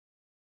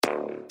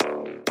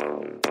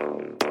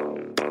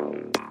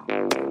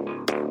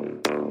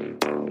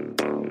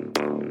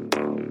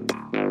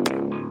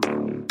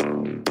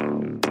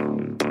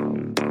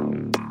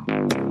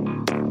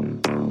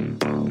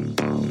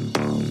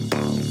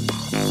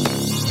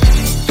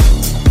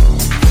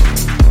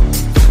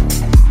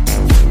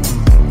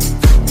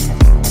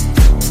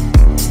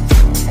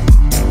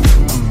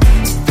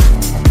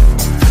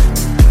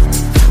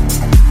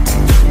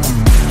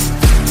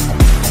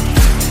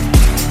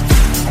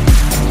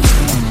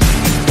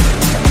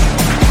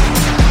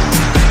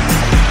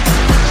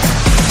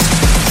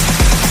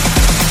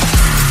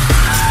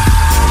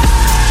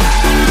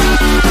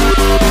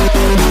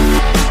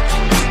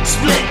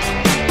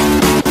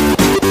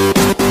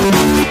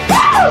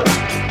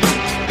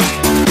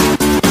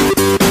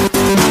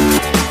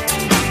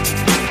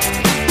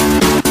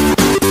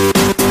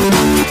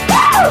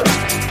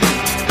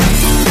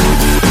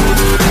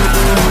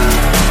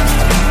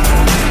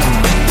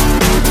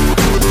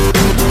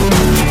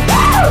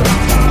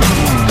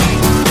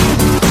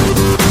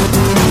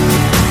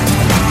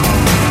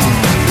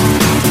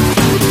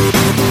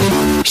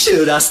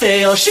I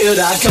stay or should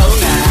I go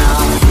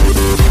now?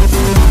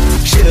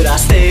 Should I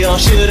stay or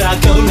should I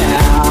go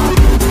now?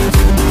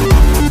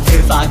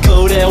 If I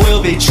go there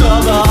will be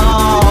trouble,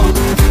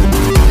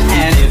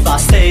 and if I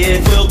stay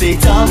it will be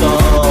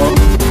double.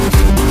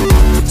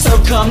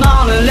 So come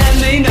on and let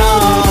me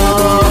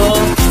know.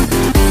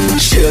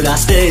 Should I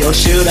stay or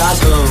should I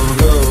go?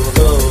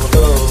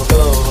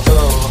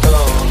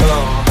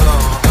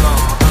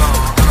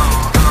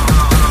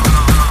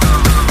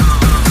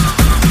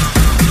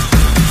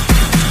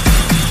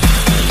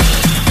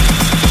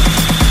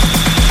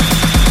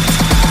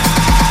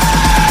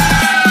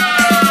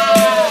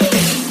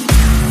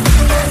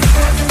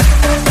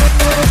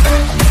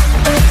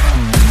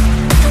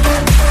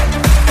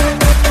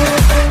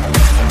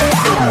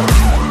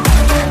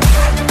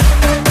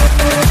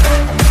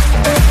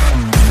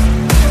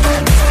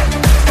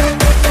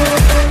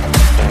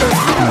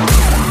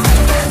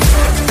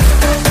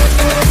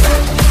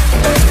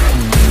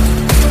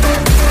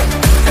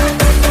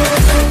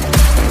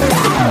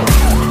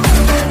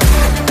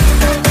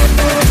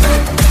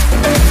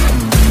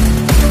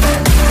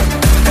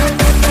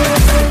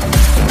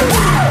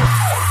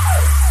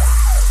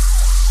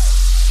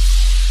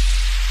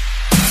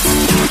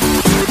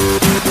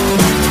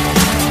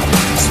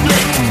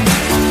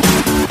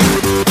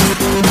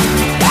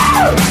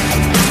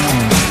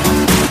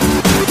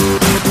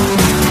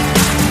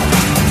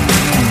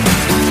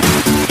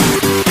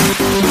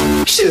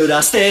 Should I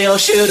stay or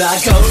should I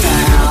go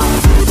now?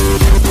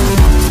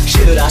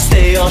 Should I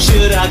stay or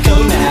should I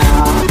go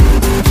now?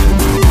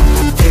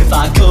 If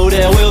I go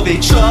there will be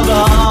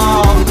trouble,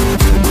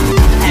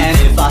 and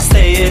if I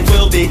stay it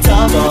will be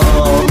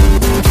double.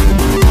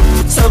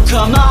 So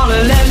come on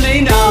and let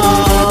me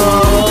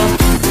know.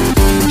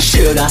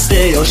 Should I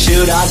stay or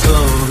should I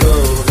go?